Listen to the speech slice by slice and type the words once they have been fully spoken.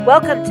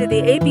Welcome to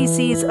the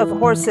ABCs of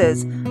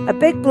Horses, a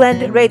Big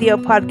Blend radio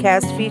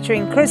podcast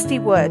featuring Christy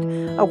Wood,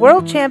 a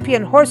world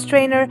champion horse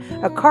trainer,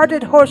 a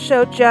carded horse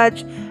show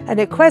judge, an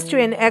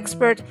equestrian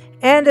expert,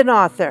 and an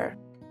author.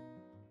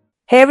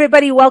 Hey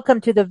everybody,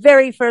 welcome to the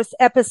very first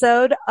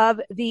episode of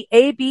the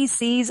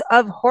ABCs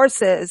of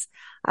Horses.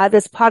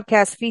 This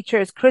podcast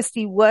features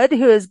Christy Wood,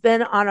 who has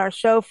been on our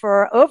show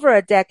for over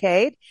a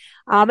decade,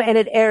 and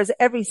it airs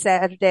every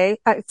second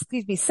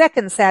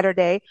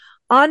Saturday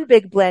on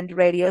Big Blend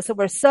Radio. So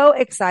we're so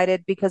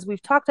excited because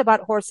we've talked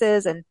about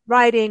horses and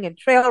riding and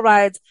trail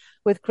rides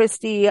with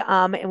Christy.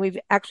 And we've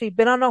actually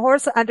been on a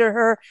horse under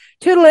her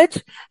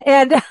tutelage,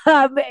 and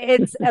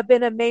it's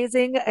been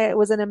amazing. It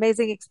was an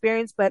amazing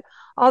experience, but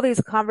all these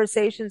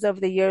conversations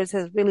over the years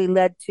has really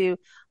led to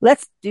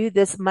let's do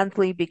this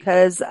monthly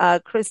because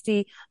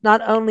Christy,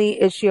 not only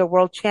is she a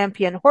world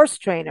champion horse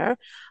trainer,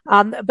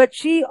 but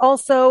she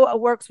also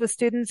works with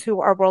students who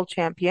are world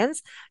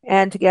champions,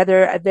 and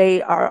together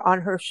they are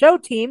on her show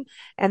team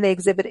and they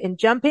exhibit in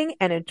jumping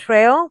and in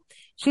trail.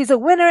 She's a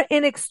winner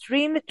in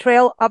extreme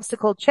trail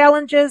obstacle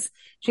challenges.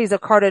 She's a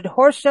carded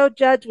horse show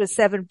judge with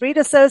 7 breed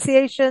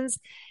associations,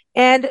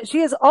 and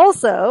she is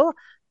also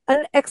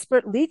an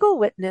expert legal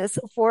witness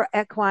for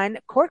equine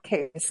court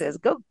cases.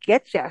 Go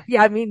get ya.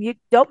 Yeah, I mean, you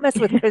don't mess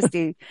with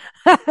Christy.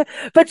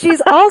 But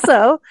she's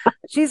also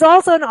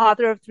an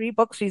author of 3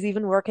 books. She's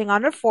even working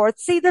on her 4th.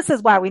 See, this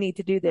is why we need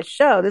to do this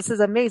show. This is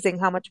amazing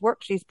how much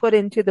work she's put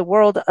into the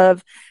world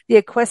of the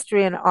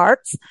equestrian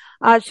arts.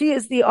 She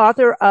is the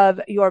author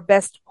of Your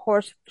Best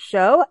Horse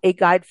Show, a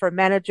guide for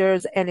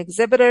managers and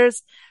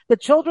exhibitors. The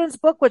children's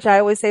book, which I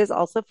always say is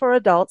also for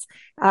adults,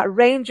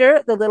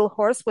 Ranger, the Little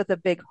Horse with a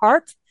Big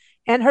Heart.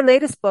 And her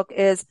latest book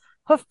is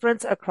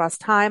Hoofprints Across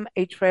Time,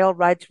 a Trail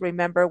Ride to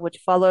Remember, which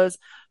follows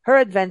her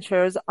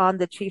adventures on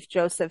the Chief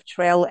Joseph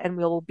Trail. And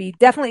we'll be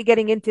definitely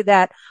getting into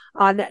that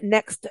on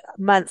next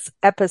month's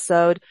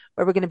episode,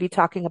 where we're going to be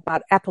talking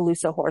about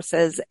Appaloosa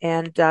horses,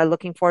 and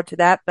looking forward to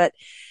that. But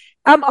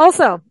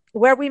also,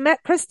 where we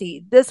met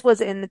Christy, this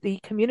was in the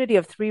community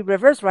of 3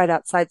 Rivers, right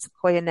outside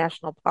Sequoia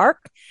National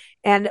Park.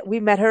 And we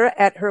met her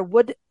at her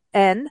Wood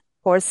N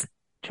horse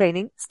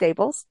training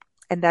stables.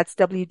 And that's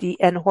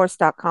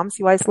WDNhorse.com.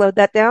 See why I slowed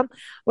that down?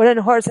 Wood N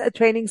Horse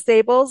Training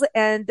Stables.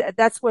 And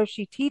that's where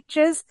she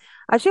teaches.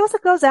 She also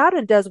goes out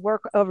and does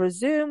work over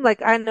Zoom.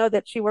 Like, I know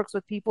that she works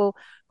with people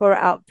who are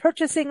out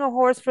purchasing a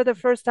horse for the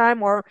first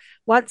time or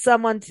want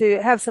someone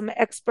to have some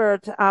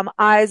expert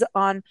eyes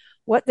on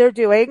what they're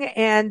doing.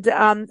 And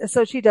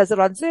so she does it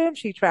on Zoom.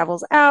 She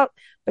travels out,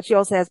 but she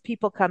also has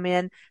people come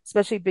in,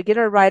 especially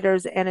beginner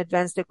riders and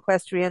advanced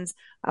equestrians,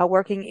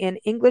 working in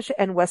English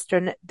and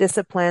Western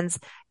disciplines,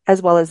 as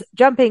well as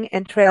jumping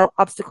and trail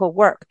obstacle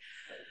work.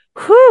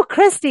 Whew,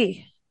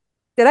 Christy,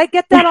 did I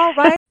get that all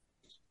right?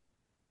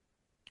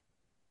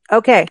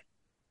 Okay.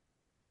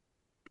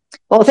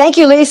 Well, thank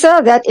you,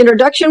 Lisa. That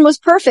introduction was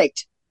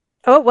perfect.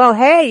 Oh, well,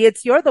 hey,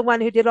 you're the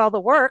one who did all the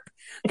work.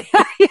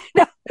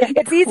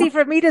 It's easy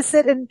for me to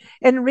sit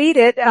and read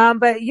it.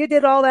 But you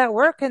did all that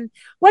work. And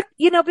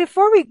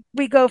before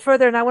we go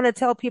further, and I want to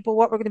tell people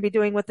what we're going to be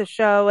doing with the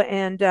show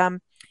and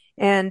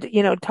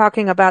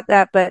talking about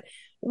that. But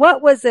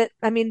what was it?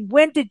 I mean,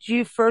 when did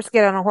you first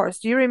get on a horse?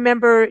 Do you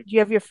remember, do you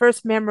have your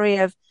first memory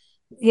of,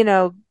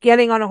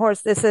 getting on a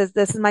horse? This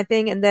is my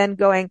thing. And then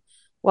going,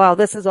 well,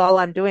 this is all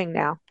I'm doing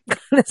now.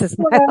 This is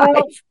my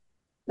life.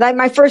 Like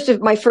my first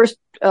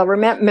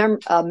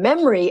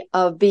memory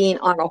of being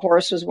on a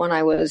horse was when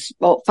I was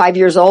 5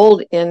 years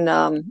old in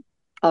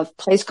a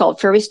place called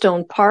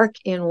Fairystone Park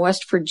in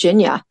West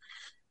Virginia,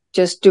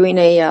 just doing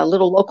a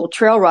little local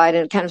trail ride.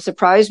 And it kind of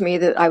surprised me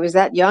that I was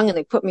that young, and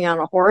they put me on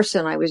a horse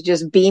and I was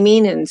just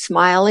beaming and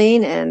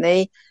smiling, and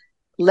they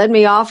led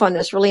me off on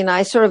this really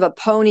nice sort of a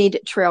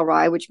ponied trail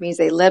ride, which means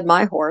they led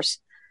my horse.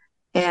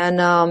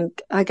 And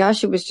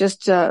it was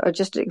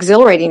just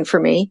exhilarating for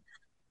me.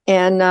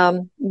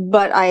 And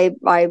but I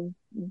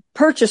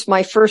purchased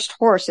my first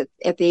horse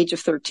at the age of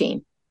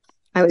 13.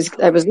 I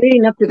was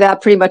leading up to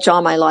that pretty much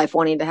all my life,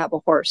 wanting to have a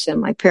horse, and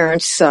my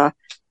parents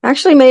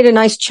actually made a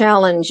nice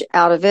challenge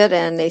out of it.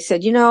 And they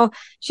said,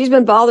 she's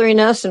been bothering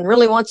us and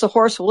really wants a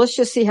horse. Well, let's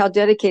just see how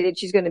dedicated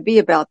she's going to be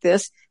about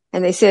this.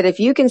 And they said, if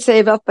you can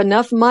save up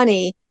enough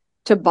money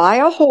to buy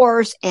a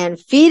horse and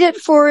feed it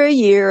for a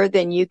year,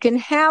 then you can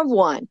have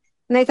one.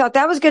 And they thought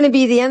that was going to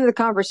be the end of the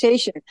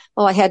conversation.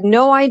 Well, I had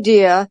no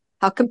idea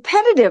how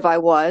competitive I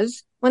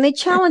was when they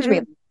challenged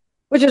me,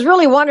 which is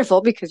really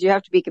wonderful because you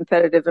have to be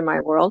competitive in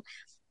my world.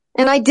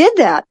 And I did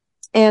that.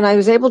 And I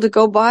was able to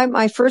go buy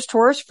my first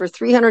horse for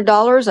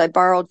 $300. I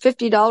borrowed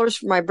 $50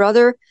 from my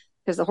brother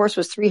because the horse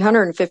was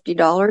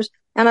 $350.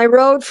 And I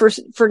rode for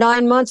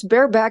 9 months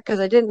bareback because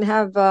I didn't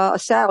have a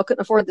saddle,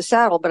 couldn't afford the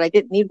saddle, but I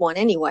didn't need one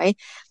anyway.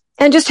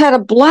 And just had a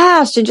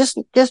blast and just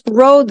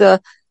rode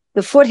the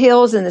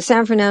foothills in the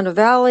San Fernando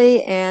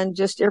Valley, and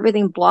just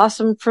everything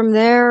blossomed from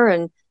there.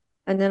 And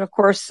then, of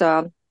course,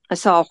 I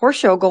saw a horse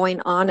show going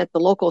on at the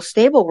local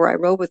stable where I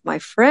rode with my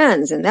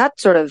friends, and that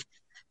sort of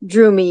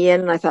drew me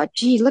in. And I thought,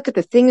 gee, look at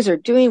the things they're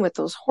doing with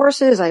those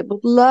horses. I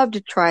would love to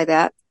try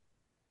that.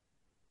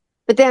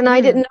 But then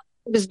I didn't Mm. know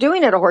what I was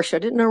doing at a horse show.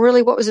 I didn't know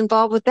really what was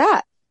involved with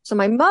that. So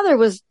my mother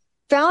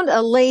found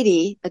a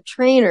lady, a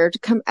trainer, to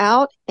come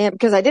out, and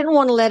because I didn't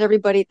want to let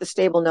everybody at the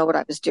stable know what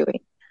I was doing.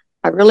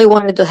 I really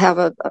wanted to have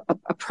a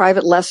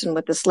private lesson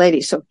with this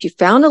lady. So she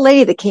found a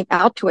lady that came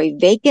out to a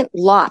vacant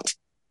lot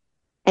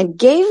and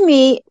gave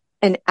me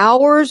an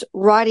hour's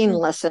riding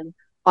lesson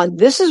on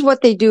this is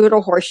what they do at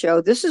a horse show.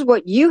 This is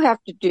what you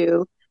have to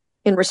do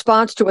in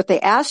response to what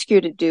they ask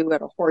you to do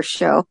at a horse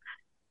show.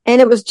 And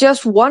it was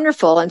just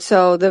wonderful. And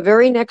so the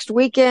very next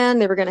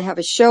weekend, they were going to have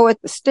a show at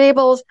the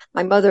stables.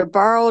 My mother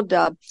borrowed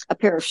a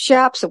pair of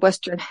chaps, a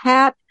Western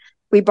hat.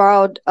 We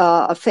borrowed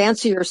a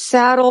fancier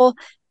saddle,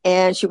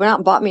 and she went out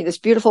and bought me this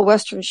beautiful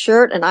Western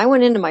shirt. And I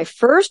went into my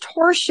first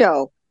horse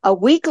show a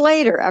week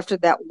later after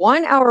that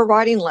 1 hour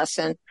riding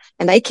lesson.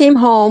 And I came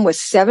home with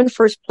 7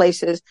 first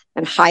places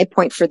and high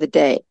point for the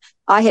day.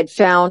 I had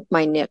found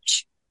my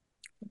niche.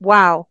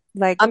 Wow.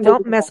 Like,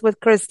 don't mess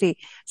with Christy.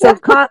 So,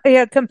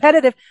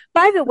 competitive.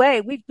 By the way,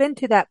 we've been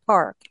to that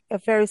park,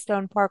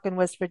 Ferrystone Park in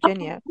West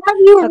Virginia. Have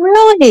you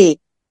really?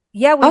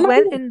 Yeah, we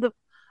went in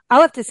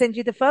I'll have to send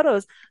you the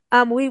photos.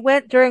 We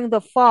went during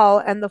the fall,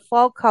 and the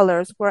fall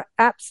colors were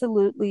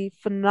absolutely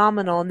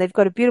phenomenal. And they've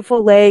got a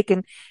beautiful lake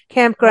and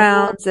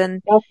campgrounds,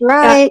 and That's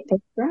right.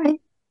 That's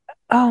right.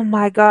 oh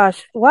my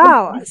gosh,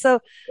 wow! So,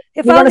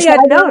 if You want only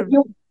I'd known.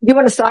 You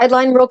want a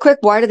sideline real quick?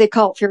 Why do they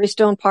call it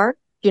Ferrystone Park?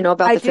 Do you know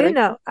about I the do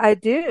know. I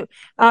do.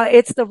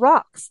 It's the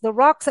rocks. The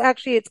rocks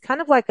actually, it's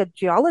kind of like a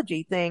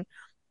geology thing.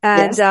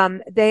 And,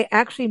 Yes. They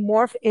actually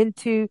morph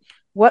into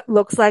what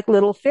looks like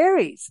little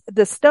fairies.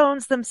 The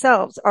stones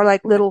themselves are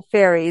like little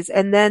fairies.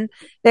 And then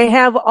they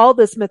have all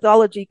this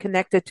mythology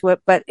connected to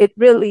it, but it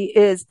really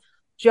is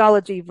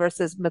geology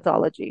versus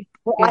mythology.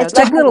 Well, You know,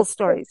 like little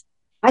stories.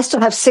 I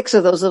still have 6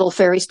 of those little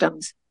fairy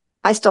stones.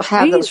 I still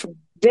have those from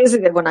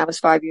visited when I was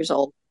 5 years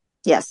old.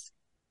 Yes.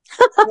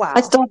 Wow.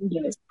 I still have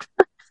those.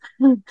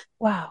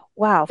 Wow.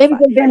 Wow. Maybe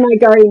they've been my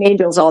guardian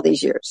angels all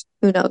these years.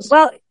 Who knows?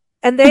 Well,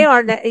 and they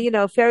are, you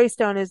know,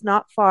 Ferrystone is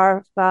not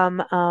far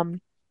from,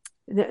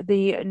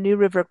 the New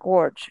River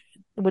Gorge,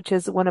 which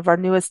is one of our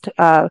newest,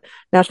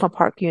 national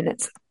park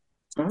units.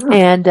 Oh.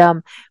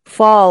 And,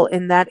 fall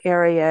in that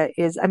area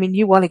is, I mean,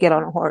 you want to get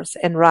on a horse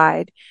and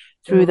ride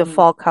through the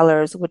fall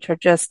colors, which are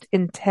just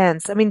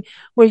intense. I mean,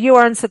 where you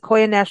are in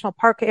Sequoia National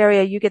Park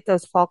area, you get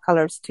those fall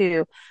colors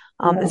too,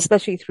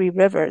 especially Three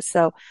Rivers.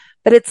 So,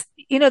 but it's,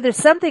 you know, there's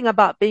something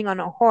about being on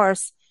a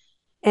horse,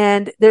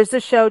 and there's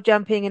the show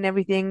jumping and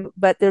everything,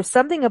 but there's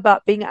something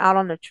about being out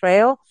on a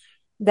trail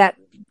that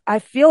I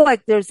feel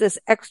like there's this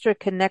extra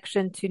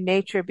connection to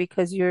nature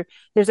because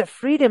there's a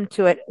freedom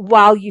to it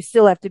while you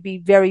still have to be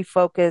very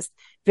focused,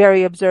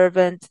 very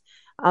observant,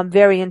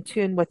 very in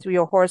tune with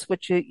your horse,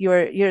 which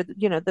you're,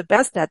 you know, the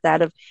best at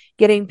that, of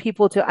getting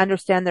people to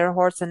understand their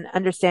horse and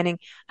understanding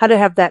how to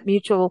have that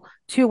mutual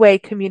two-way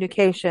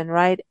communication,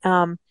 right?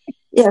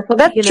 Yeah, so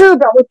that's true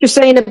about what you're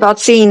saying about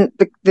seeing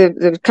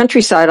the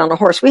countryside on a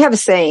horse. We have a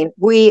saying,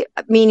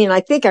 meaning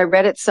I think I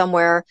read it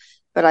somewhere,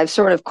 but I've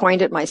sort of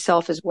coined it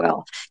myself as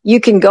well.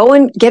 You can go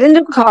and get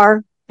into a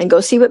car and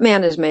go see what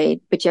man has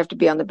made, but you have to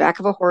be on the back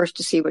of a horse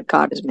to see what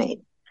God has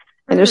made.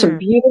 And there's some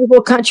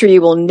beautiful country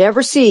you will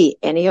never see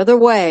any other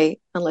way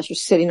unless you're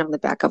sitting on the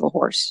back of a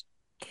horse.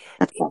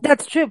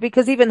 That's true,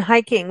 because even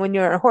hiking, when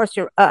you're a horse,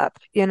 you're up,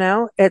 you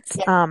know, it's,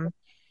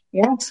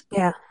 yes.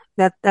 Yeah.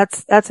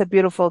 That's a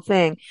beautiful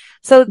thing.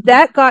 So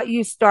that got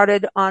you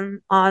started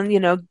on, you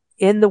know,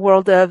 in the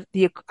world of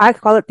I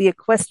call it the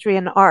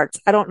equestrian arts.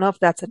 I don't know if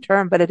that's a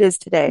term, but it is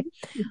today.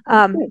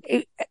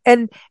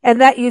 And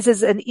that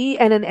uses an E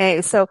and an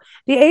A. So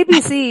the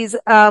ABCs,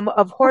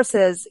 of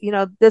horses, you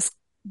know,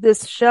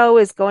 this show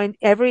is going,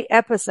 every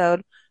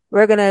episode,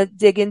 we're going to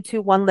dig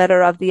into one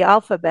letter of the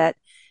alphabet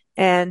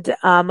and,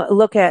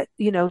 look at,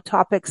 you know,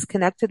 topics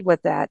connected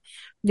with that.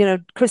 You know,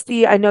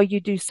 Christy, I know you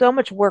do so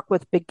much work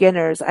with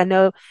beginners. I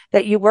know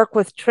that you work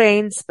with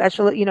trained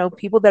special, you know,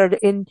 people that are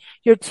in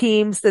your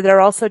teams that are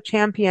also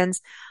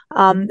champions.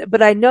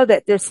 But I know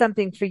that there's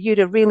something for you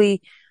to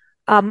really,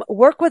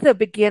 work with a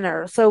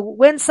beginner. So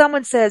when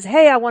someone says,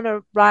 "Hey, I want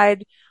to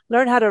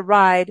learn how to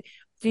ride,"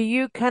 do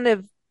you kind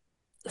of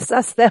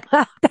suss them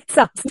out? That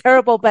sounds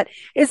terrible, but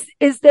is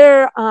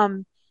there,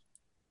 do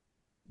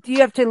you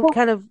have to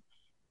kind of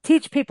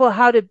teach people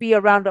how to be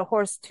around a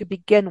horse to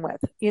begin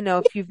with? You know,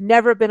 if you've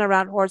never been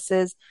around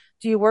horses,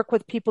 do you work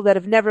with people that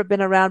have never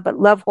been around but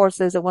love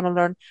horses and want to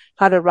learn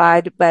how to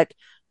ride, but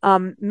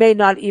may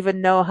not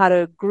even know how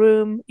to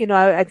groom? You know,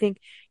 I think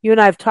you and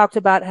I have talked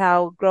about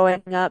how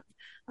growing up,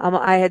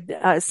 I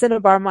had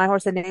Cinnabar, my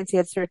horse, and Nancy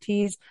had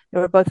Surtees. They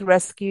were both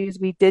rescues.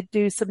 We did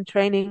do some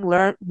training,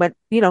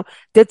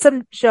 did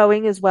some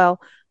showing as well.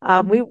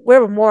 We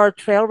were more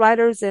trail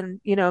riders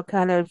and, you know,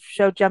 kind of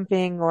show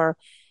jumping,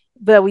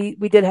 but we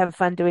did have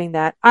fun doing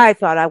that. I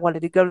thought I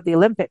wanted to go to the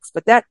Olympics,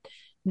 but that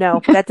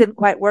didn't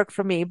quite work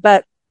for me.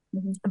 But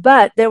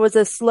there was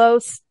a slow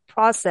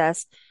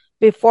process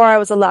before I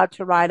was allowed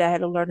to ride. I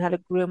had to learn how to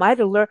groom. I had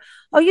to learn.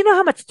 Oh, you know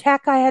how much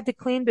tack I had to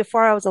clean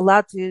before I was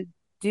allowed to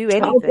do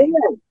anything?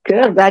 Oh,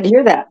 good. Glad to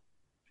hear that.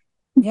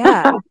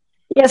 Yeah.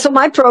 Yeah, so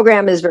my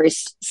program is very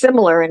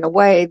similar in a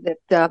way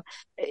that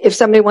if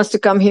somebody wants to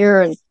come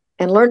here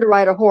and learn to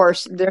ride a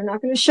horse, they're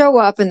not going to show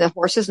up and the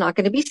horse is not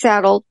going to be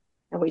saddled.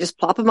 And we just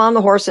plop them on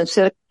the horse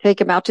and take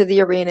them out to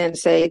the arena and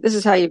say, this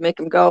is how you make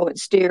them go and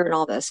steer and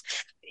all this.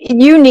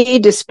 You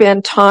need to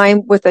spend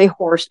time with a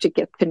horse to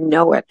get to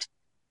know it.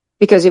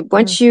 Because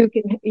once you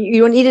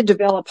need to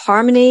develop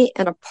harmony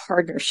and a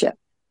partnership.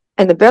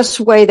 And the best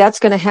way that's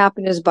going to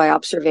happen is by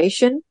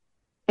observation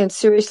and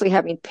seriously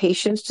having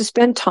patience to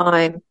spend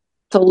time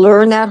to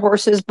learn that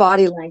horse's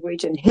body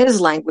language and his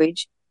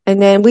language.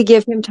 And then we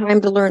give him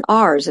time to learn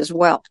ours as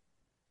well.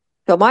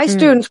 So my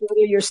students,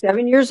 whether you're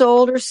 7 years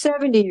old or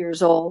 70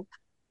 years old,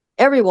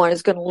 everyone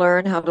is going to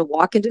learn how to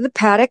walk into the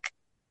paddock,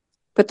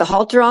 put the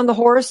halter on the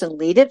horse and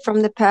lead it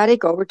from the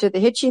paddock over to the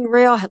hitching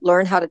rail,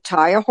 learn how to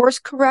tie a horse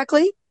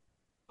correctly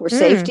for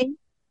safety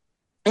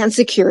and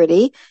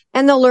security.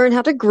 And they'll learn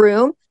how to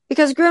groom,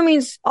 because grooming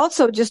is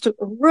also just a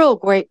real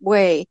great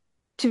way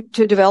to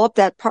develop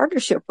that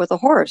partnership with a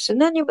horse. And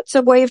then it's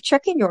a way of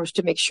checking yours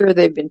to make sure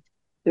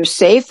they're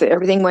safe, that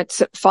everything went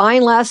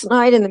fine last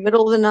night in the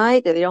middle of the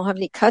night, that they don't have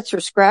any cuts or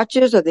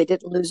scratches, or they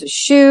didn't lose a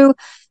shoe.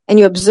 And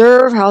you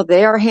observe how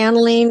they are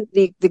handling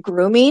the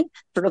grooming,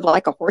 sort of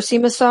like a horsey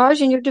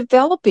massage, and you're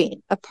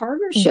developing a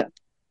partnership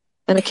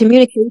and a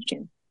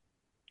communication.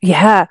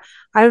 Yeah.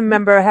 I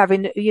remember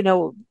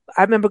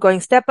I remember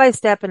going step by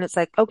step and it's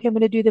like, okay, I'm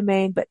going to do the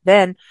mane. But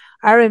then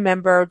I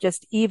remember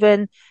just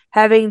even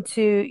having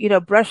to,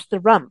 brush the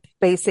rump,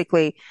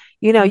 basically.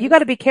 You got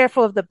to be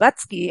careful of the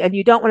buttski and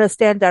you don't want to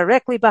stand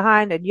directly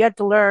behind, and you had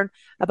to learn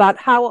about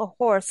how a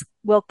horse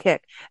will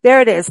kick.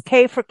 There it is.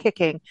 K for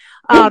kicking.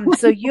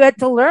 So you had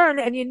to learn,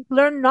 and you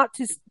learn not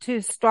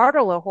to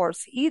startle a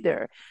horse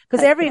either,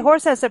 because every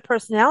horse has a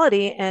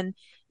personality, and,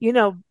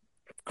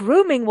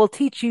 grooming will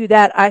teach you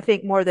that, I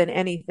think, more than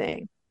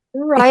anything.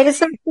 Right.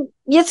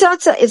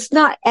 It's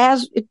not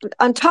as,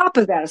 on top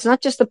of that, it's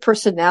not just the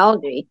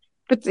personality,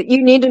 but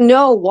you need to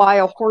know why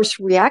a horse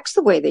reacts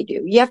the way they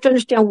do. You have to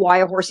understand why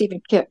a horse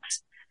even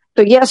kicks.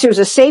 So yes, there's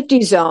a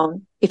safety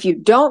zone if you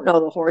don't know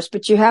the horse,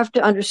 but you have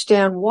to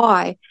understand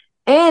why.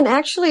 And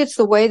actually it's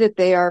the way that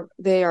they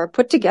are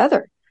put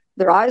together.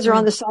 Their eyes are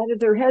on the side of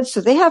their heads,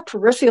 so they have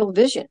peripheral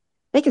vision.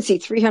 They can see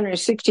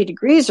 360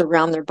 degrees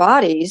around their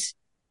bodies.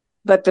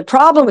 But the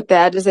problem with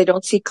that is they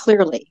don't see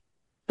clearly.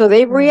 So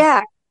they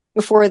react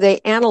before they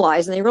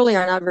analyze, and they really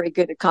are not very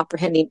good at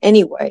comprehending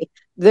anyway.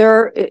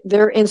 Their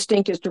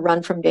instinct is to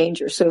run from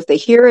danger. So if they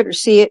hear it or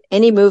see it,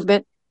 any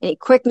movement, any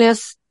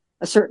quickness,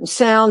 a certain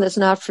sound that's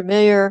not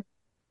familiar,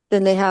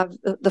 then they have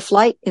the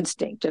flight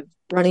instinct of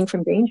running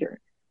from danger.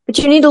 But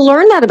you need to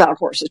learn that about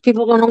horses.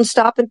 People don't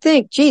stop and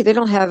think, gee, they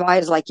don't have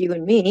eyes like you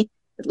and me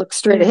that look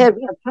straight ahead.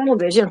 We have tunnel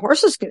vision.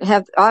 Horses can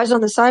have eyes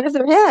on the side of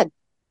their head.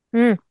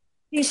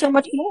 See so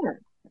much more.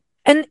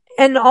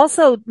 And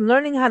also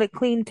learning how to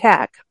clean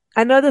tack.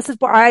 I know this is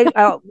where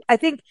I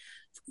think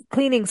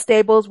cleaning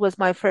stables was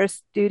my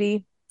first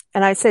duty,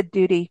 and I said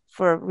duty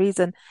for a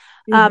reason.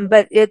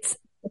 But it's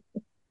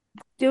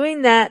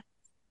doing that.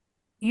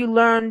 You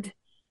learned,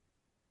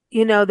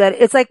 that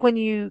it's like when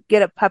you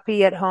get a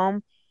puppy at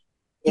home,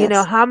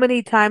 how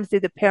many times do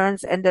the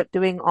parents end up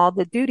doing all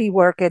the duty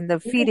work and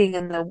the feeding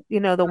and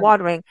the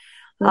watering?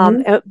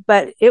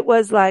 But it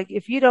was like,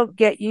 if you don't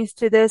get used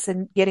to this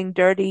and getting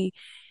dirty,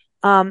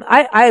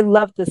 I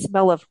love the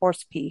smell of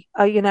horse pee.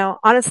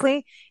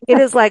 Honestly, it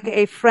is like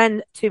a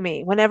friend to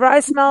me. Whenever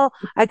I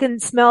can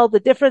smell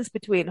the difference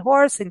between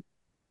horse and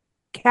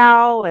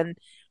cow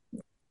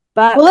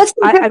but well, let's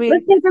take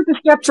this a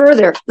step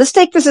further. Let's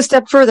take this a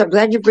step further. I'm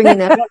glad you're bringing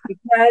that up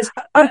because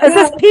is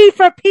this P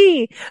for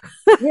P?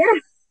 Yeah.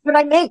 But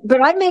I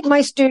make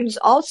my students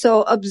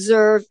also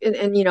observe,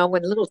 and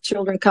when little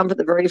children come for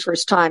the very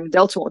first time,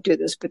 adults won't do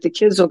this, but the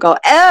kids will go,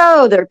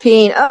 oh, they're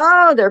peeing,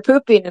 oh, they're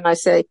pooping. And I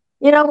say,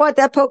 you know what?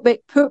 That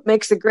poop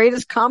makes the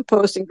greatest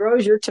compost and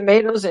grows your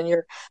tomatoes and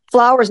your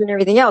flowers and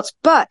everything else.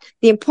 But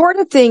the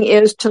important thing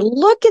is to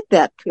look at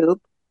that poop,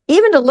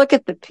 even to look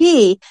at the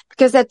pee,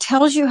 because that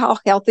tells you how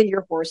healthy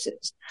your horse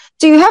is.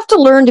 So you have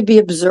to learn to be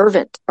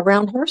observant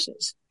around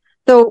horses.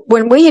 So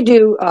when we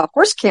do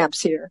horse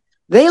camps here,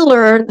 they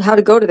learn how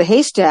to go to the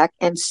haystack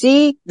and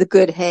see the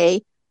good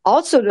hay.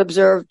 Also to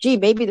observe, gee,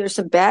 maybe there's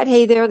some bad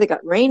hay there that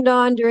got rained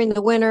on during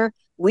the winter.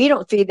 We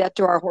don't feed that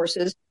to our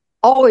horses.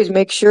 Always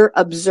make sure,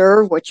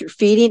 observe what you're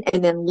feeding,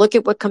 and then look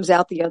at what comes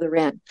out the other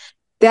end.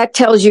 That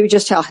tells you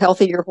just how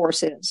healthy your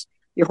horse is.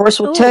 Your horse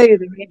will tell you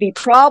there may be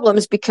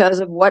problems because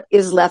of what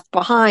is left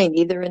behind,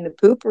 either in the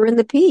poop or in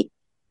the pee.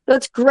 So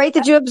it's great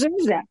that you observe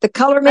that. The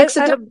color makes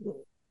a difference.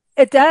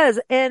 It does.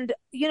 And,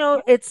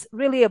 it's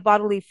really a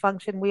bodily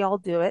function. We all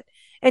do it.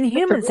 And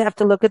humans have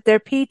to look at their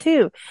pee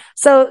too.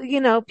 So,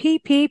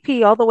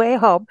 pee all the way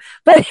home.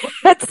 But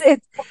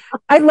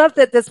I love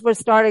that we're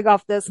starting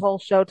off this whole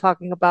show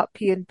talking about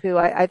pee and poo.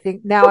 I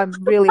think now I'm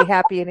really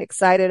happy and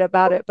excited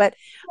about it. But,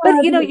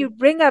 you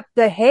bring up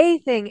the hay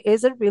thing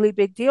is a really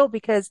big deal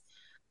because,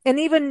 and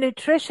even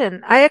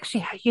nutrition. I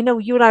actually,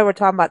 you and I were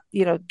talking about,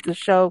 the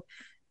show,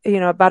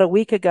 about a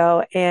week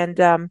ago.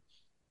 And,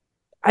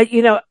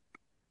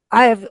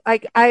 I have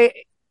like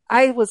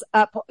I was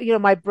up,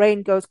 my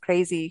brain goes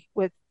crazy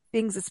with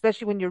things,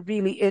 especially when you're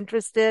really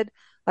interested,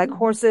 like Mm-hmm.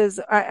 horses.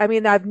 I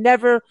mean, I've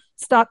never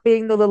stopped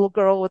being the little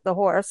girl with the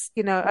horse,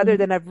 other Mm-hmm.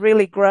 than I've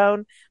really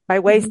grown. My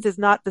Mm-hmm. waist is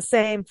not the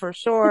same for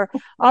sure,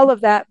 all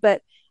of that.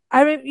 But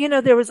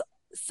there was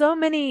so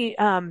many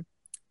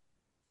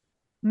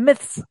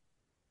myths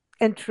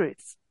and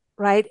truths,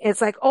 right?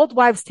 It's like old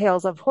wives'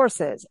 tales of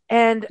horses.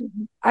 And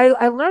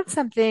I learned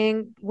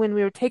something when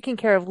we were taking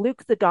care of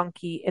Luke the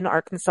donkey in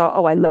Arkansas.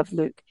 Oh, I love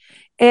Luke.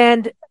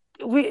 And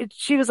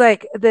she was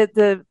like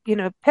the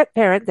pet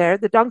parent there,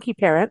 the donkey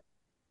parent.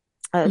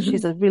 Mm-hmm.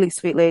 She's a really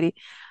sweet lady.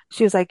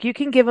 She was like, you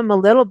can give him a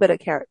little bit of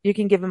carrot. You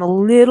can give him a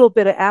little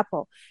bit of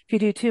apple. If you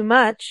do too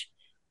much,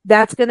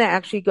 that's going to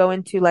actually go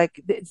into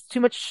like, it's too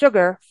much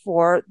sugar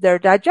for their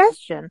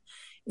digestion.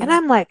 And Yeah.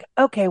 I'm like,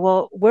 okay,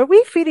 well, were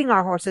we feeding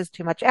our horses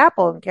too much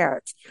apple and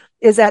carrots?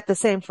 Is that the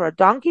same for a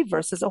donkey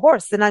versus a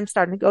horse? Then I'm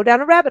starting to go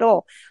down a rabbit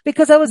hole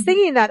because I was Mm-hmm.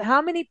 thinking that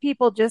how many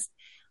people just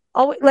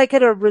always, like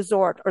at a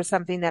resort or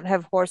something that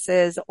have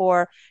horses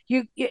or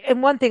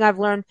and one thing I've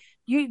learned,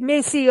 you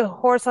may see a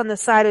horse on the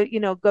side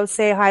of, go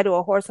say hi to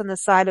a horse on the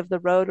side of the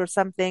road or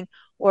something,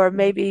 or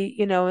maybe,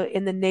 in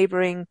the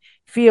neighboring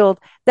field.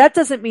 That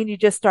doesn't mean you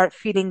just start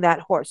feeding that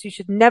horse. You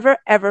should never,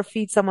 ever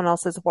feed someone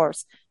else's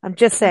horse. I'm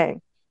just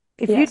saying.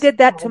 If you Yes. did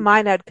that to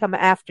mine, I'd come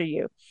after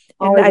you.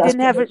 And Always I ask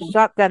didn't have a permission.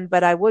 shotgun,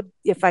 but I would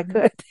if I Mm-hmm.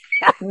 could.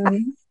 Mm-hmm.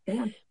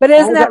 Yeah. But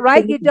isn't Always that ask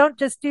right? You permission. don't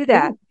just do Yeah.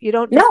 that. You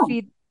don't just No.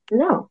 feed.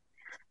 No.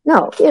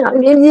 No,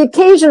 and the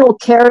occasional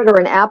carrot or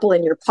an apple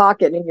in your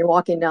pocket and you're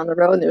walking down the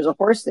road and there's a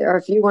horse there.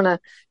 If you want to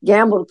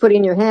gamble to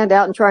putting your hand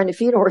out and trying to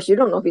feed a horse, you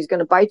don't know if he's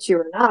going to bite you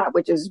or not,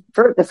 which is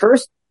the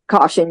first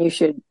caution you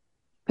should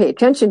pay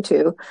attention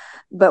to.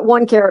 But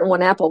one carrot and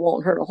one apple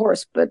won't hurt a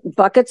horse, but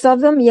buckets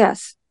of them,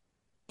 yes.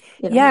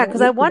 Yeah,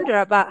 because I You wonder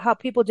about how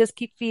people just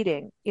keep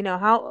feeding.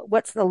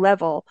 What's the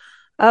level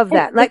of and,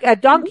 that? Like a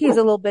donkey yeah, is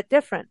a little bit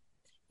different,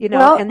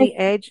 well, in the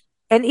age,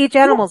 and each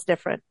yeah, animal's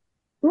different,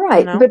 you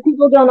right. know? But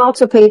people don't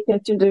also pay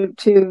attention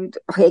to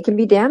hay can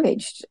be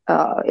damaged.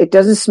 It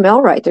doesn't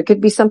smell right. There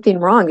could be something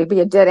wrong. There'd be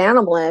a dead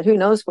animal in it. Who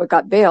knows what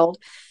got baled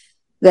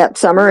that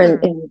summer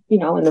Hmm.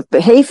 in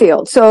the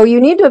hayfield. So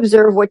you need to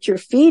observe what you're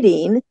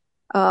feeding.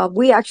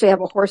 We actually have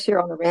a horse here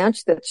on the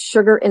ranch that's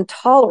sugar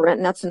intolerant,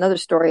 and that's another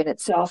story in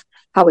itself,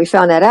 how we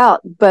found that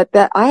out. But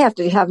that I have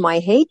to have my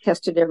hay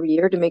tested every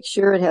year to make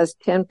sure it has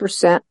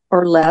 10%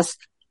 or less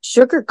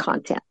sugar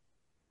content.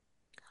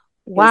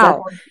 Because that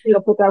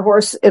Wow.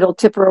 horse, it'll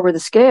tip her over the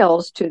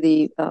scales to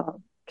the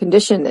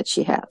condition that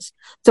she has.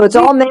 So it's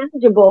all We,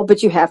 manageable,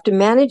 but you have to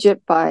manage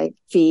it by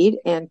feed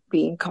and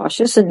being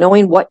cautious and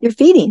knowing what you're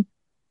feeding.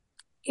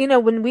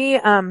 when we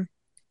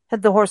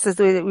had the horses,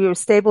 we were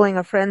stabling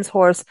a friend's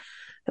horse,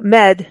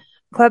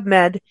 Club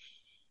Med.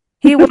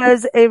 He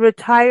was a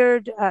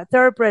retired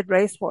thoroughbred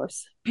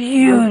racehorse.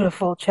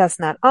 Beautiful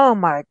chestnut. Oh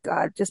my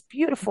God, just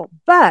beautiful.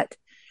 But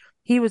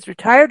he was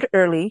retired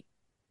early.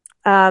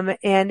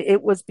 And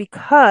it was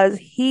because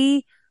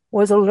he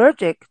was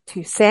allergic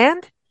to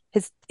sand.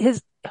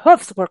 His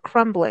hoofs were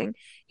crumbling.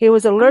 He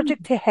was Oh,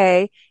 allergic to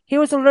hay. He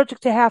was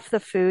allergic to half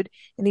the food.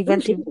 And oh,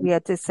 eventually dear. we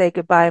had to say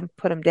goodbye and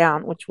put him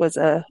down, which was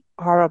a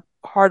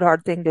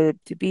hard thing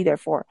to be there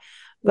for.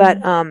 But,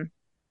 Mhm.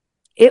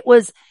 it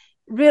was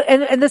real.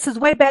 And this is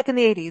way back in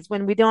the 80s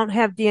when we don't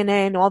have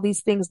DNA and all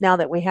these things now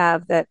that we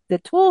have, that the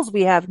tools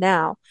we have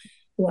now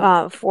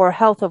Yeah. for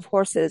health of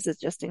horses is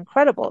just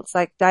incredible. It's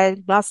like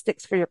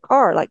diagnostics for your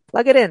car, like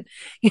plug it in,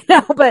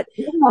 but,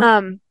 Yeah.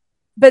 um,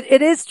 but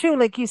it is true.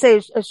 Like you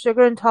say, a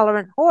sugar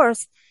intolerant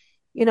horse,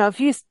 if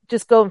you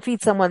just go and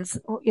feed someone's,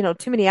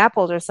 too many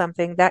apples or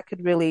something, that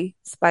could really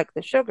spike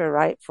the sugar,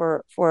 right?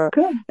 For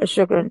Good. a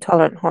sugar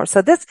intolerant horse.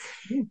 So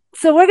Yeah.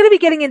 so we're going to be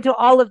getting into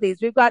all of these.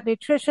 We've got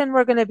nutrition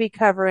we're going to be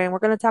covering. We're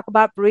going to talk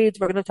about breeds.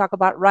 We're going to talk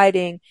about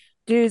riding,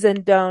 do's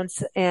and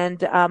don'ts.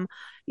 And,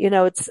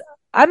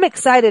 I'm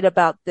excited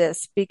about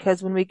this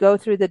because when we go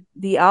through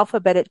the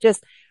alphabet, it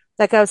just,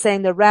 like I was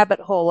saying, the rabbit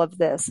hole of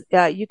this,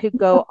 you could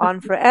go on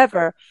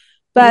forever.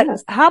 But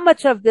Yes. how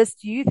much of this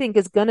do you think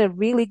is going to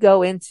really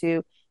go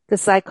into the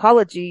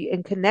psychology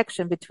and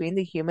connection between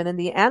the human and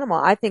the animal?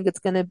 I think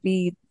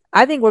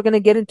we're going to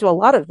get into a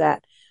lot of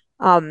that,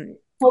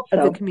 Hope of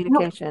the so.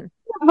 communication.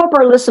 I hope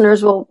our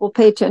listeners will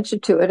pay attention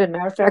to it. And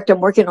matter of fact, I'm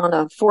working on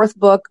a fourth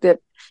book that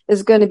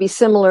is going to be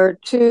similar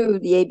to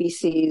the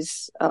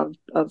ABCs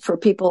for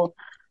people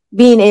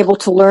being able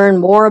to learn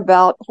more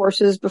about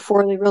horses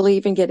before they really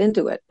even get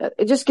into it.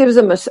 It just gives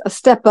them a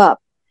step up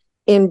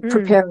in Mm.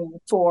 preparing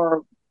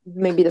for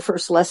maybe the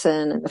first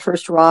lesson and the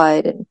first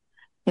ride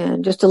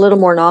and just a little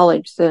more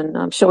knowledge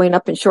than showing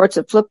up in shorts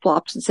and flip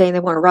flops and saying they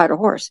want to ride a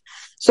horse.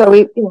 So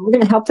we're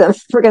going to help them.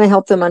 We're going to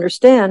help them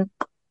understand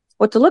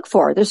what to look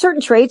for. There's certain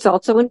traits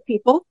also in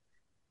people,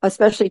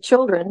 especially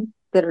children,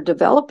 that are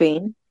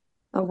developing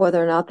of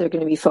whether or not they're going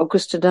to be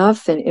focused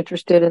enough and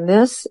interested in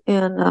this.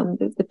 And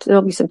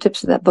there'll be some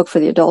tips in that book for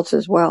the adults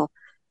as well.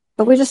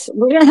 But we're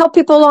going to help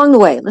people along the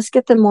way. Let's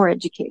get them more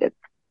educated.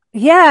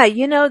 Yeah,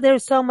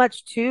 there's so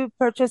much to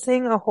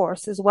purchasing a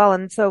horse as well.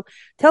 And so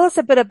tell us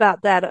a bit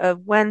about that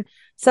of when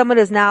someone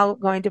is now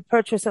going to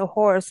purchase a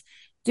horse.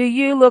 Do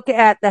you look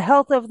at the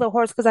health of the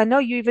horse? Because I know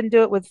you even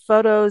do it with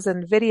photos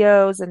and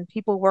videos, and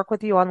people work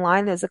with you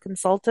online as a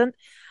consultant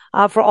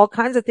for all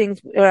kinds of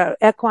things,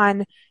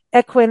 equine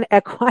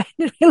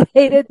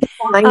related.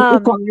 Equine,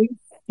 Um, equine.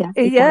 Yeah,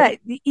 equine. yeah,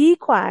 the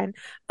equine.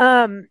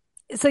 Um,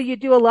 so you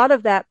do a lot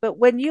of that, but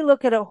when you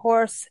look at a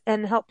horse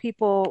and help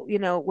people,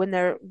 when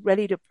they're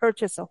ready to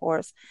purchase a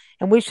horse,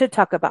 and we should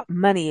talk about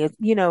money,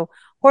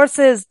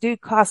 horses do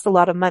cost a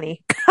lot of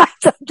money.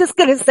 So I'm just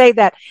going to say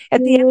that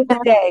at the end of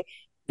the Yeah. day,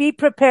 be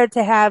prepared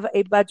to have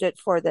a budget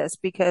for this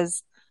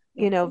because,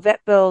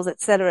 vet bills,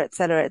 et cetera, et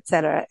cetera, et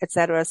cetera, et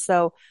cetera.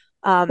 So,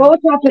 Well, um, we'll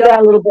talk to don't, that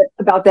a little bit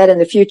about that in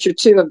the future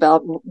too,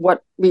 about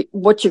what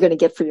you're going to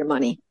get for your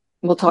money.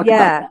 We'll talk about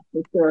yeah, that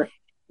for sure.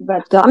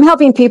 But I'm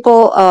helping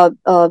people.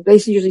 They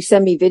usually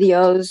send me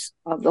videos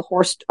of the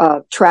horse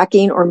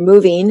tracking or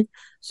moving,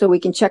 so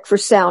we can check for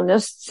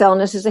soundness.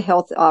 Soundness is a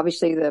health,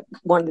 obviously,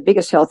 one of the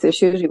biggest health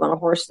issues. You want a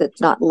horse that's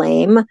not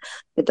lame,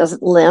 that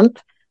doesn't limp.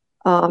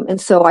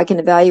 And so I can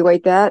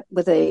evaluate that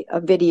with a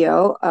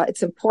video.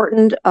 It's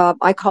important.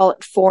 I call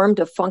it form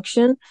to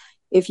function.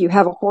 If you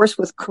have a horse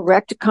with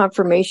correct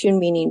conformation,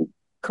 meaning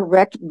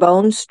correct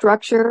bone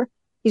structure,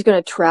 he's going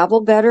to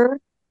travel better.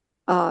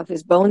 If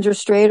his bones are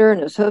straighter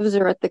and his hooves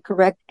are at the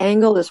correct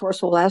angle, this horse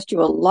will last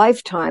you a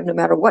lifetime, no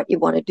matter what you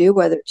want to do,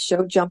 whether it's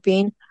show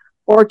jumping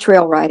or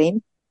trail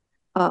riding.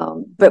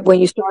 But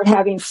when you start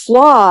having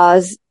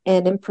flaws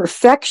and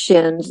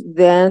imperfections,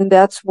 then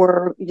that's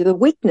where the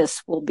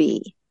weakness will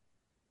be.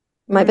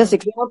 My best mm,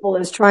 example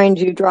is trying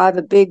to drive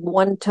a big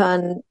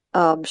 1-ton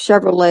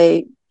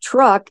Chevrolet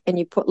truck and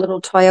you put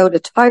little Toyota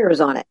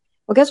tires on it.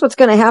 Well, guess what's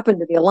going to happen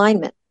to the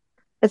alignment?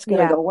 It's going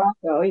to yeah, go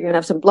wacko. You're going to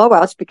have some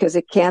blowouts because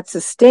it can't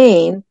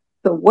sustain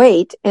the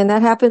weight. And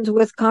that happens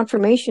with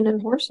conformation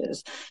in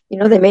horses. They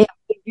mm, may have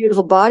a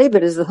beautiful body,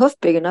 but is the hoof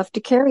big enough to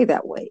carry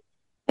that weight?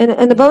 And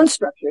the yeah. bone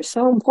structure is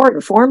so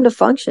important, form to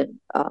function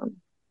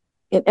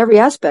in every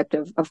aspect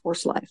of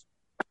horse life.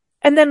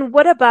 And then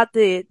what about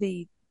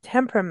the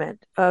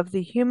temperament of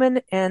the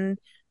human and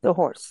the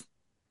horse?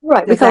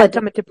 Right. We Does call that it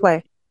come into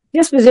play?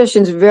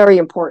 disposition is very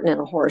important in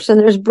a horse. And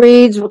there's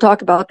breeds, we'll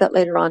talk about that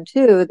later on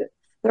too.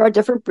 There are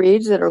different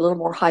breeds that are a little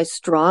more high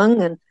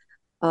strung and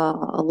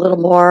a little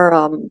more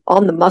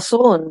on the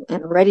muscle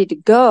and ready to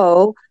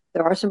go.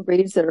 There are some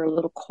breeds that are a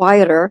little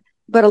quieter,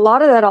 but a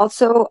lot of that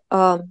also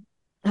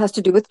has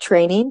to do with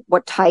training,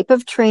 what type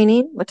of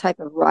training, what type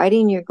of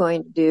riding you're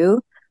going to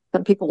do.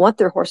 Some people want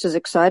their horses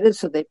excited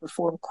so they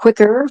perform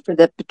quicker for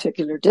that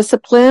particular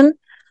discipline.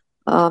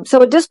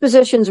 So a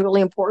disposition is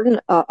really important.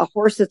 A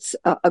horse that's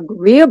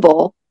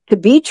agreeable to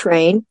be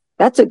trained,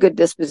 that's a good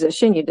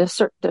disposition. You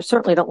just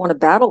certainly don't want to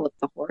battle with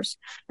the horse.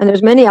 And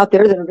there's many out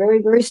there that are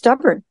very, very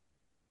stubborn,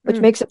 which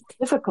Mm. makes it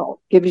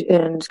difficult.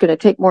 And it's going to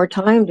take more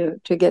time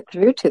to get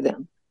through to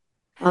them.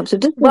 So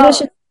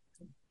disposition.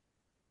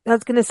 Well, I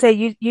was going to say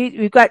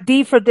you got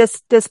D for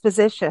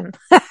disposition.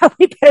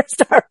 We better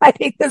start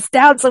writing this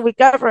down so we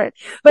cover it.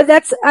 But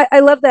I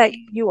love that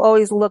you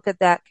always look at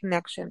that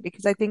connection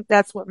because I think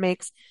that's what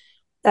makes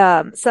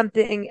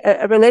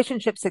a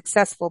relationship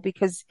successful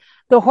because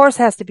the horse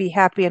has to be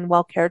happy and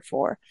well cared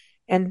for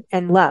and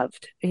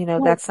loved.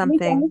 That's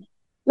something.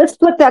 Let's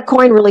flip that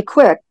coin really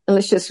quick. And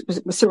let's just,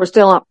 so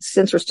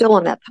since we're still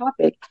on that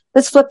topic,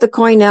 let's flip the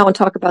coin now and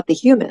talk about the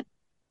human.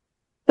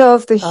 So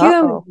if the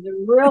human Uh-oh.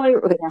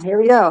 is here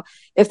we go.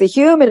 If the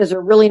human is a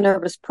really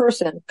nervous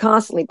person,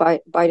 constantly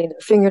biting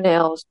their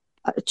fingernails,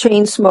 a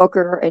chain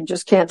smoker, and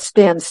just can't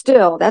stand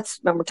still, that's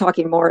when we're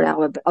talking more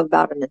now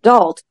about an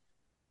adult.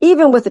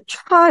 Even with a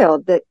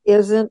child that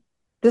isn't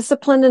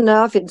disciplined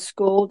enough in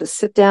school to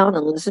sit down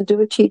and listen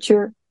to a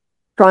teacher,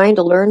 trying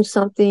to learn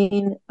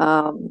something,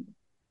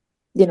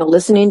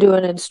 listening to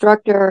an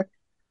instructor,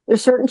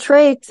 there's certain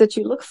traits that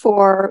you look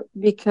for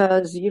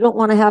because you don't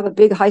want to have a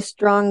big,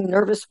 high-strung,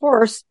 nervous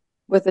horse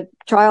with a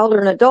child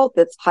or an adult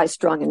that's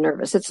high-strung and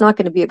nervous. It's not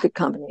going to be a good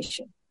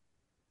combination.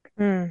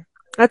 Mm.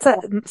 That's a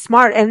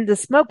smart. And the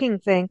smoking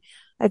thing,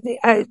 I think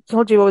I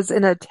told you I was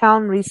in a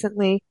town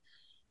recently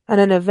at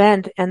an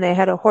event and they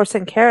had a horse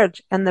and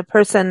carriage and the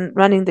person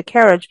running the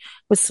carriage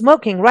was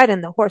smoking right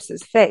in the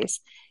horse's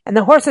face. And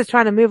the horse is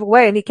trying to move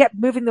away and he kept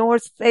moving the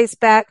horse's face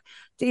back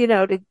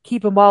to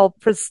keep him all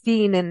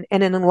pristine and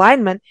in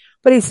alignment,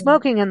 but he's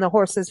smoking in the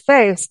horse's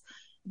face.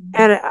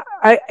 And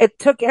it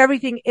took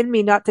everything in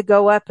me not to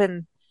go up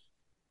and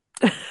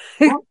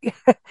Well,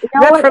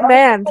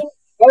 reprimand.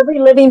 every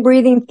living,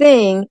 breathing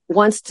thing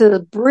wants to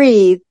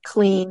breathe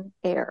clean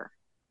air.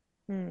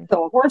 Hmm.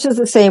 So a horse is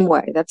the same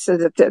way. That's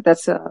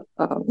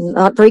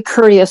not very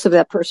courteous of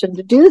that person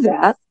to do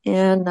that.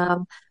 And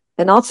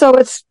also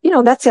it's,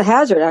 that's a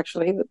hazard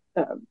actually.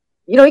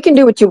 You can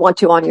do what you want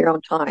to on your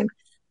own time,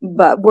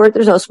 but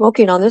there's no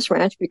smoking on this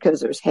ranch because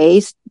there's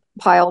hay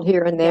piled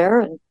here and Yeah. there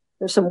and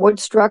there's some wood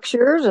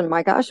structures and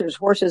my gosh, there's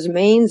horses'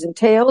 manes and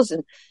tails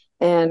and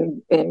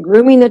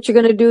grooming that you're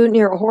going to do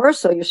near a horse.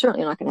 So you're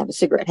certainly not going to have a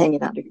cigarette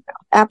hanging out of your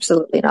mouth.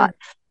 Absolutely not.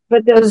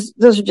 but those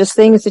are just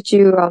things that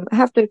you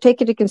have to take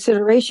into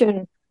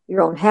consideration: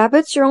 your own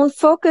habits, your own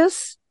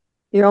focus,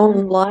 your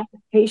own line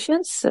of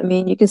patience. I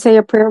mean, you can say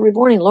a prayer every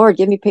morning: Lord,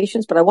 give me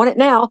patience, but I want it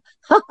now.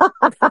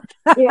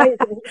 You're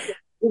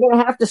going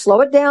to have to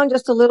slow it down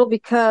just a little,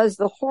 because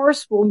the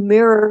horse will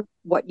mirror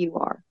what you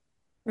are.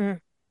 Mm.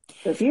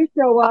 So if you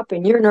show up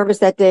and you're nervous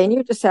that day and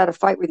you just had a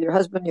fight with your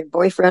husband, your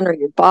boyfriend, or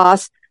your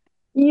boss,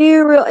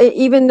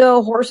 even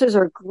though horses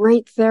are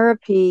great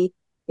therapy,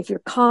 if you're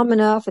calm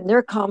enough and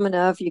they're calm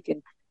enough,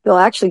 they'll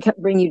actually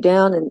bring you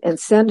down and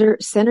center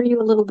you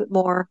a little bit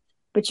more.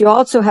 But you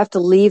also have to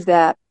leave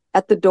that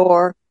at the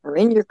door or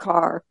in your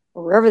car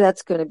or wherever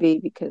that's going to be,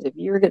 because if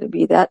you're going to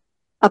be that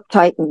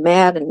uptight and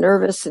mad and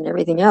nervous and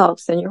everything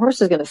else, then your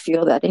horse is going to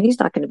feel that, and he's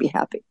not going to be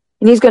happy,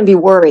 and he's going to be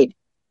worried.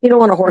 You don't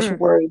want a horse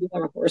worried. You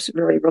want a horse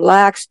very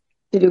relaxed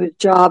to do his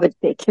job and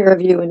take care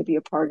of you and to be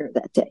a partner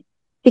that day.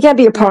 He can't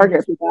be a partner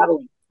if you're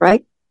battling,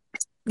 right?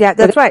 Yeah,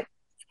 that's right.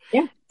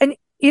 Yeah. And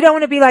you don't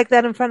want to be like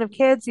that in front of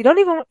kids. You don't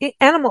even,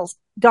 animals,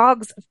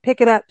 dogs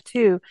pick it up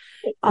too.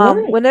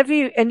 Right.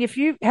 If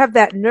you have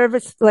that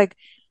nervous, like,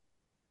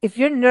 if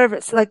you're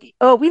nervous, like,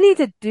 oh, we need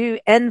to do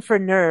N for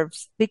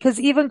nerves, because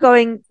even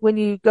when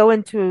you go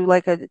into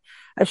like a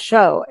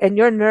show and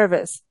you're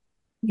nervous,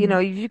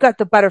 you got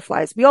the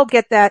butterflies. We all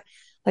get that.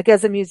 Like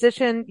as a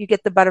musician, you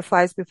get the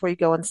butterflies before you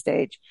go on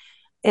stage.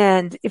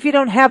 And if you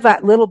don't have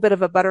that little bit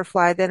of a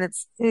butterfly, then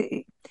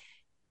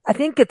I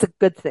think it's a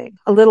good thing,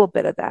 a little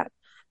bit of that.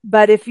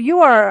 But if you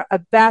are a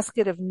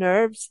basket of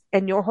nerves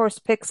and your horse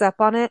picks up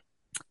on it,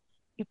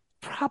 you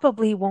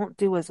probably won't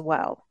do as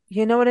well.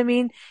 You know what I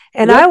mean?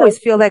 And Yes, I always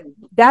feel like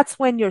that's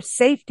when your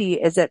safety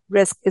is at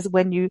risk, is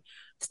when you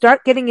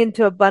start getting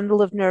into a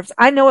bundle of nerves.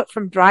 I know it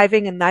from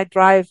driving, and I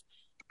drive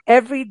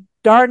every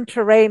darn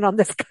terrain on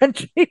this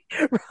country,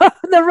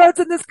 the roads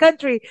in this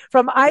country,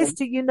 from ice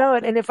to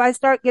it. And if I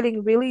start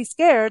getting really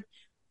scared,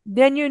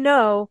 then you're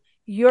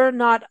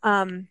not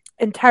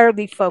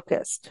entirely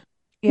focused.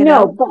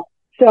 But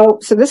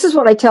so this is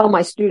what I tell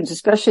my students,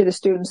 especially the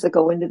students that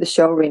go into the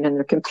show arena and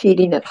they're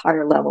competing at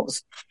higher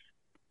levels.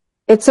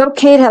 It's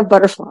okay to have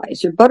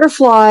butterflies. Your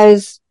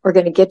butterflies are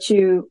going to get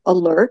you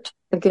alert.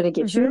 They're going to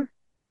get you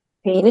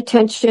paying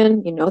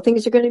attention.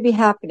 Things are going to be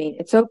happening.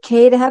 It's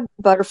okay to have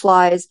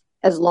butterflies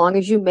as long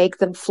as you make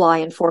them fly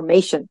in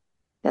formation.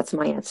 That's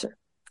my answer.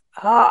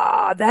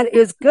 Ah, that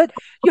is good.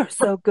 You're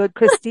so good,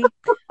 Christy.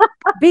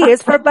 B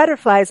is for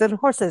butterflies and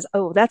horses.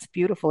 Oh, that's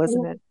beautiful,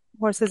 isn't it?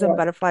 Horses and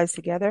butterflies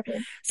together.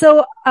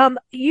 So,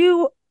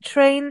 you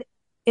train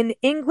in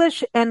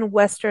English and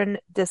Western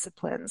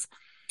disciplines.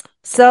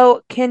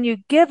 So can you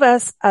give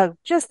us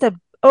just an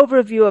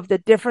overview of the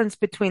difference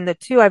between the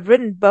two? I've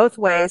ridden both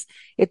ways.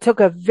 It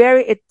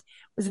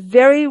was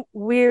very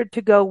weird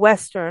to go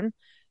Western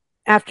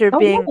after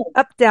being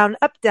up, down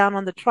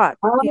on the trot.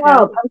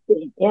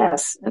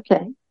 Yes.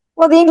 Okay.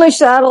 Well, the English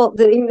saddle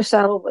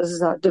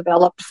was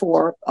developed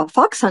for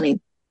fox hunting.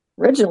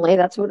 Originally,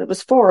 that's what it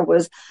was for. It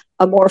was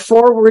a more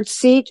forward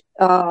seat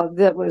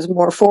that was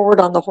more forward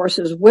on the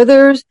horse's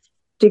withers,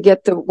 to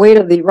get the weight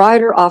of the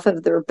rider off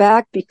of their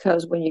back,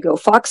 because when you go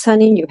fox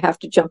hunting, you have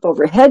to jump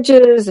over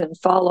hedges and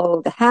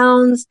follow the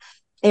hounds.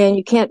 And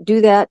you can't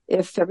do that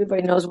if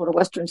everybody knows what a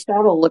Western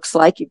saddle looks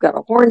like. You've got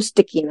a horn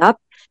sticking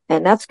up,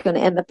 and that's going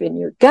to end up in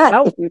your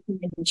gut if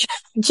you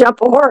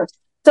jump a horse.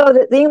 So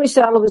the English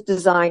saddle was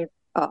designed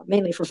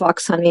mainly for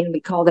fox hunting.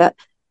 We call that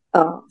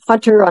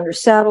hunter under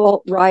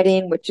saddle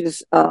riding, which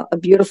is a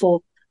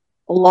beautiful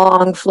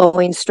long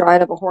flowing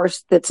stride of a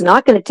horse that's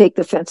not going to take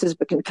the fences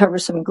but can cover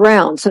some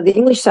ground. So the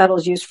English saddle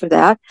is used for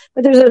that.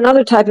 But there's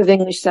another type of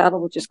English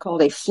saddle which is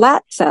called a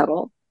flat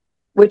saddle,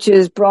 which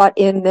is brought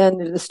in then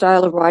to the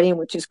style of riding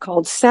which is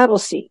called saddle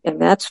seat,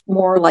 and that's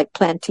more like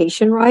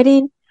plantation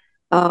riding,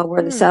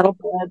 where the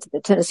saddlebreds,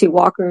 the Tennessee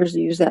Walkers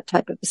use that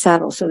type of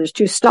saddle. So there's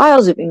two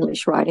styles of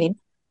English riding,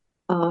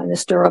 and the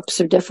stirrups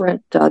are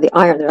different.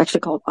 They're actually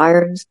called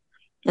irons,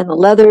 and the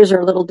leathers are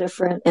a little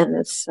different, and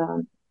there's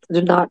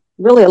not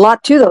really a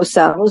lot to those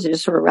saddles. It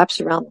just sort of wraps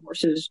around the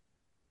horse's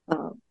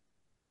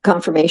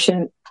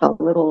conformation a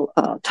little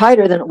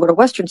tighter than it would a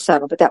Western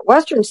saddle. But that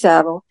Western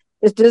saddle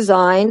is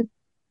designed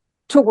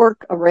to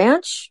work a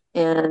ranch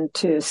and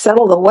to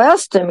settle the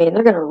West. I mean,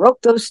 they're going to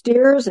rope those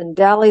steers and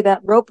dally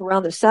that rope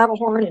around the saddle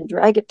horn and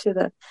drag it to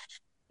the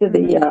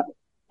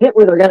pit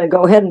where they're going to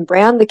go ahead and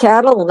brand the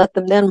cattle and let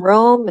them then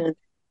roam. And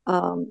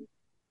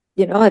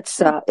it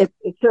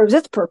serves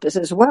its purpose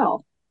as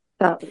well.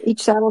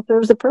 Each saddle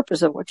serves the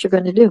purpose of what you're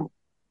going to do.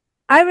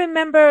 I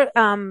remember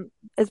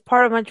as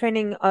part of my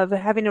training of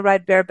having to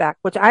ride bareback,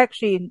 which I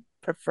actually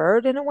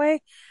preferred in a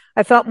way.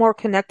 I felt more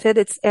connected.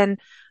 And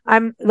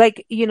I'm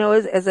like,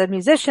 as a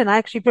musician, I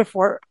actually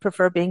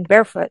prefer being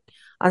barefoot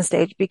on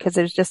stage, because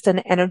there's just an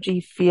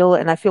energy feel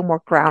and I feel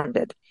more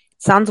grounded.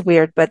 Sounds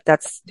weird, but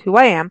that's who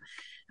I am.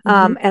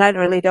 And I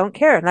really don't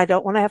care, and I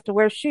don't want to have to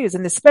wear shoes,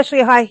 and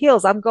especially high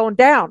heels. I'm going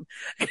down.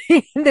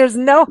 There's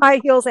no high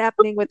heels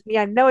happening with me.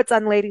 I know it's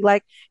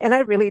unladylike, and I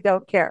really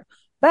don't care.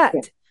 But,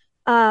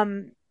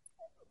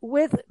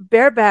 with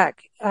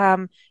bareback,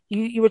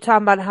 you were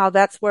talking about how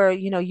that's where,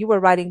 you were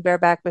riding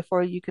bareback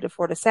before you could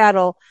afford a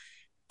saddle.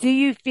 Do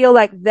you feel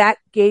like that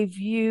gave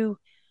you,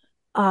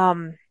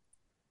 um,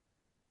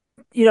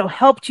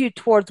 helped you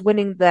towards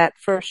winning that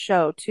first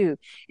show too,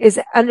 is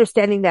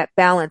understanding that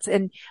balance.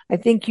 And I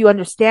think you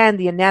understand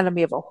the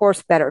anatomy of a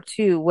horse better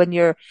too. When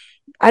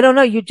I don't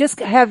know, you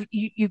just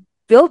you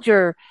build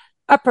your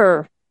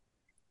upper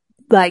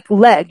like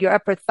leg, your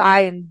upper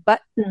thigh and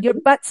your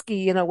butt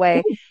ski in a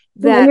way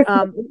And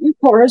that, your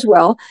core as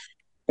well.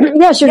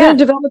 Yes, you're going yeah. to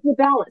develop your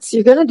balance.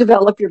 You're going to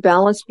develop your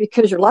balance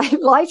because your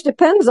life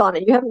depends on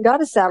it. You haven't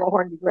got a saddle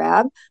horn to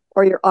grab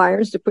or your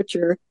irons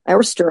to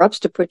or stirrups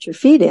to put your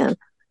feet in.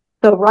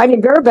 So riding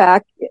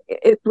bareback,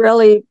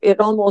 it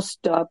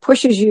almost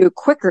pushes you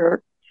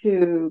quicker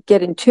to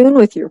get in tune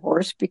with your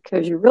horse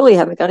because you really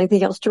haven't got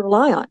anything else to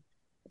rely on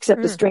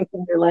except to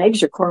strengthen your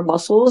legs, your core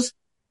muscles,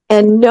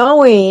 and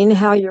knowing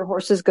how your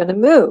horse is going to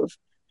move.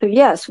 So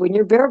yes, when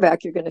you're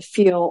bareback, you're going to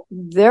feel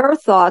their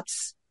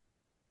thoughts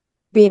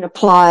being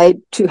applied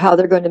to how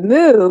they're going to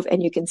move,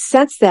 and you can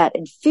sense that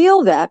and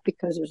feel that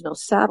because there's no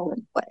saddle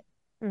in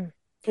play.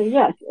 So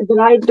yes, but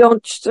I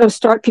don't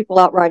start people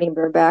out riding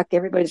bareback.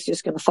 Everybody's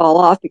just going to fall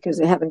off because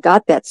they haven't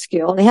got that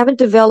skill and they haven't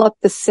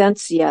developed the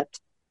sense yet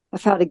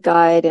of how to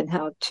guide and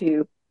how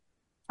to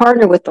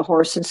partner with the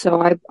horse. And so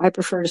I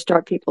prefer to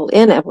start people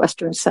in a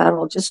Western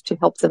saddle just to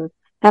help them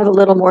have a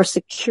little more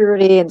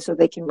security and so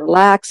they can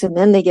relax and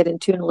then they get in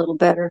tune a little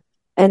better.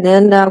 And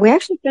then we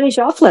actually finish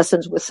off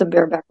lessons with some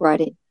bareback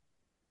riding.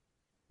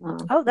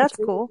 Oh, that's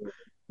cool.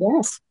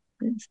 Yes.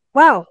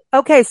 Wow.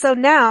 Okay. So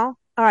now,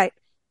 all right.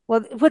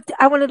 Well, what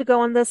I wanted to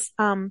go on this,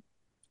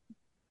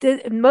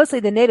 mostly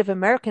the Native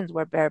Americans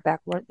were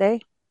bareback, weren't they?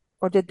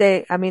 Or did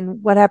they, I mean,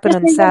 what happened Yes,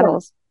 in they were.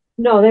 saddles?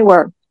 No, they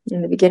were.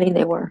 In the beginning,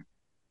 they were.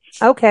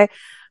 Okay.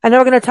 I know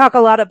we're going to talk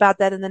a lot about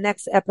that in the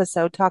next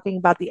episode, talking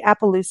about the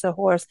Appaloosa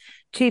horse,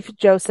 Chief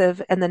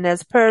Joseph and the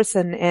Nez Perce,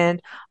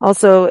 and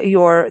also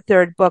your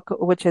third book,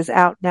 which is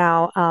out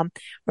now.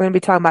 We're going to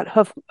be talking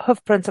about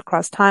hoof prints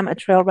across time, a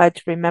trail ride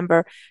to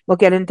remember. We'll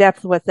get in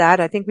depth with that.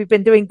 I think we've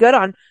been doing good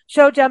on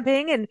show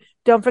jumping, and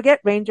don't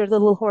forget Ranger, the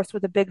Little Horse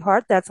with a Big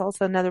Heart. That's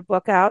also another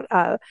book out,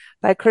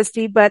 by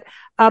Christy. But,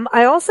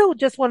 I also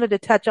just wanted to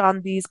touch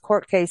on these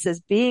court cases,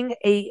 being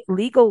a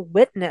legal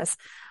witness.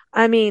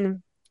 I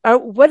mean,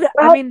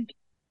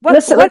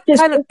 Listen, what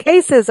kind of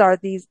cases are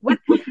these?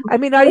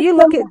 Are you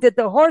looking, did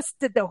the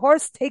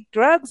horse take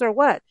drugs or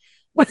what?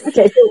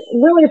 Okay, so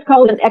really it's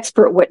called an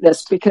expert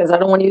witness because I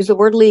don't want to use the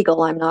word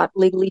legal. I'm not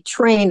legally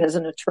trained as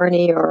an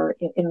attorney or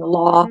in the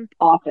law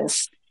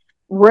office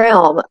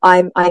realm.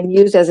 I'm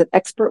used as an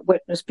expert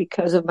witness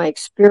because of my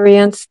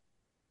experience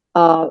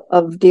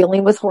of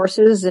dealing with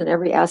horses in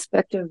every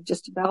aspect of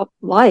just about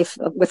life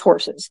with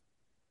horses.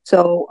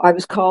 So I've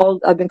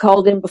been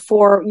called in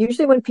before,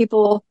 usually when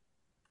people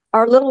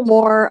are a little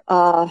more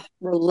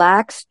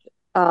relaxed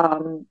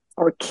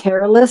or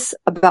careless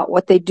about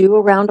what they do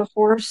around a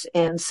horse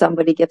and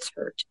somebody gets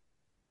hurt.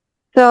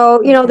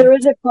 So, there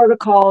is a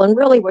protocol and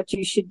really what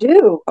you should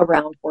do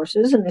around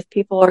horses. And if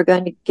people are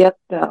going to get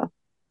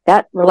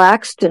that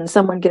relaxed and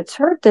someone gets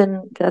hurt,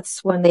 then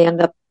that's when they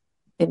end up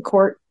in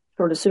court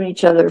sort of suing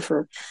each other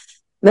for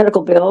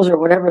medical bills or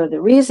whatever the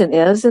reason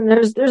is. And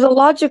there's a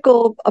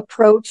logical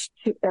approach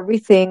to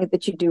everything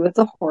that you do with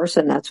the horse.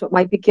 And that's what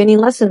my beginning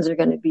lessons are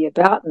going to be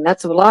about. And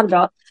that's a lot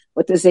about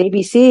what this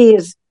ABC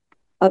is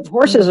of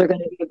horses are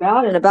going to be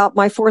about. And about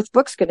my fourth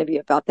book's going to be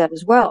about that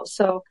as well.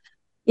 So,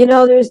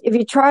 if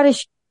you try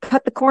to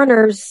cut the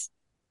corners,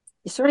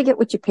 you sort of get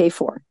what you pay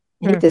for.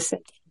 I hate to say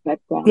that.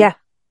 Yeah.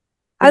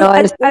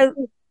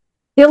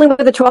 Dealing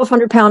with a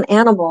 1,200-pound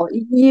animal,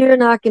 you're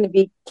not going to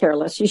be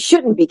careless. You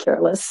shouldn't be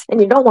careless, and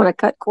you don't want to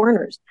cut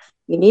corners.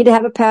 You need to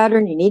have a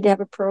pattern, you need to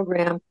have a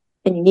program,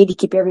 and you need to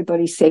keep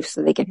everybody safe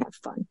so they can have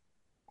fun.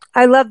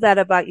 I love that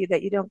about you,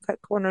 that you don't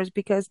cut corners,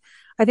 because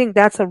I think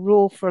that's a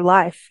rule for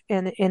life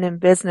in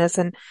business.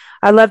 And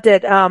I loved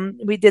it.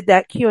 We did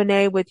that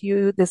Q&A with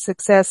you, the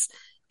Success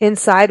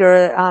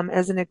Insider,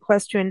 as an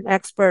equestrian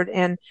expert,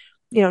 and,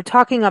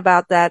 talking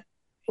about that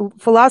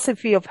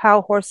philosophy of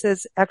how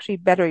horses actually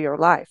better your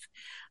life,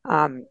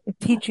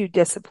 teach you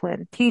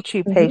discipline, teach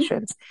you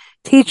patience,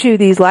 teach you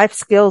these life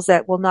skills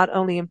that will not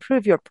only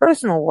improve your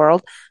personal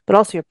world, but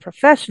also your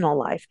professional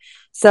life.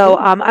 So,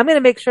 I'm going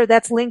to make sure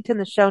that's linked in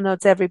the show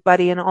notes,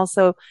 everybody. And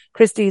also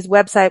Christy's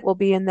website will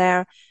be in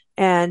there.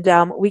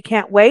 And, we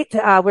can't wait.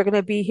 We're going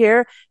to be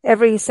here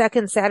every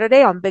second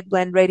Saturday on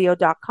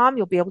bigblendradio.com.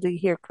 You'll be able to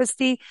hear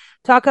Christy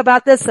talk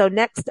about this. So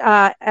next,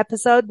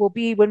 episode will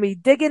be when we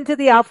dig into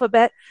the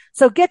alphabet.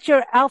 So get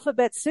your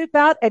alphabet soup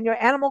out and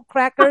your animal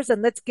crackers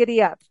and let's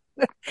giddy up.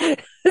 All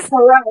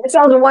right. It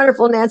sounds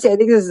wonderful, Nancy. I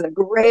think this is a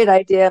great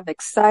idea. I'm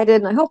excited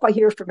and I hope I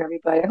hear from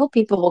everybody. I hope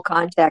people will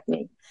contact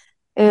me.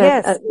 And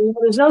yes.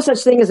 There's no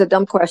such thing as a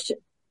dumb question.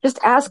 Just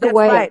ask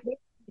away. Right.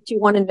 What you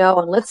want to know,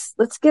 and let's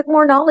get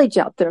more knowledge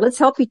out there. Let's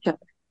help each other.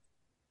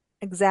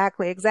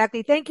 Exactly.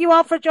 Thank you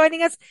all for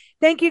joining us.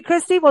 Thank you,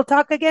 Christy. We'll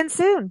talk again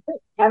soon.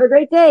 Have a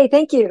great day.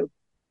 Thank you.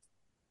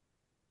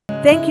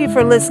 Thank you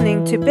for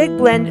listening to Big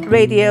Blend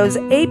Radio's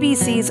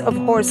ABCs of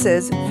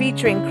Horses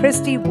featuring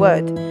Christy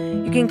Wood.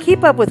 You can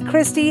keep up with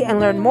Christy and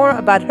learn more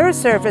about her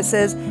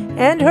services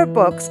and her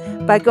books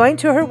by going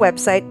to her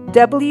website,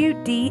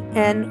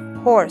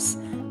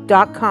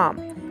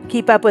 wdnhorse.com.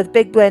 Keep up with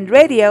Big Blend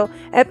Radio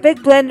at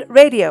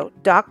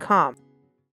bigblendradio.com.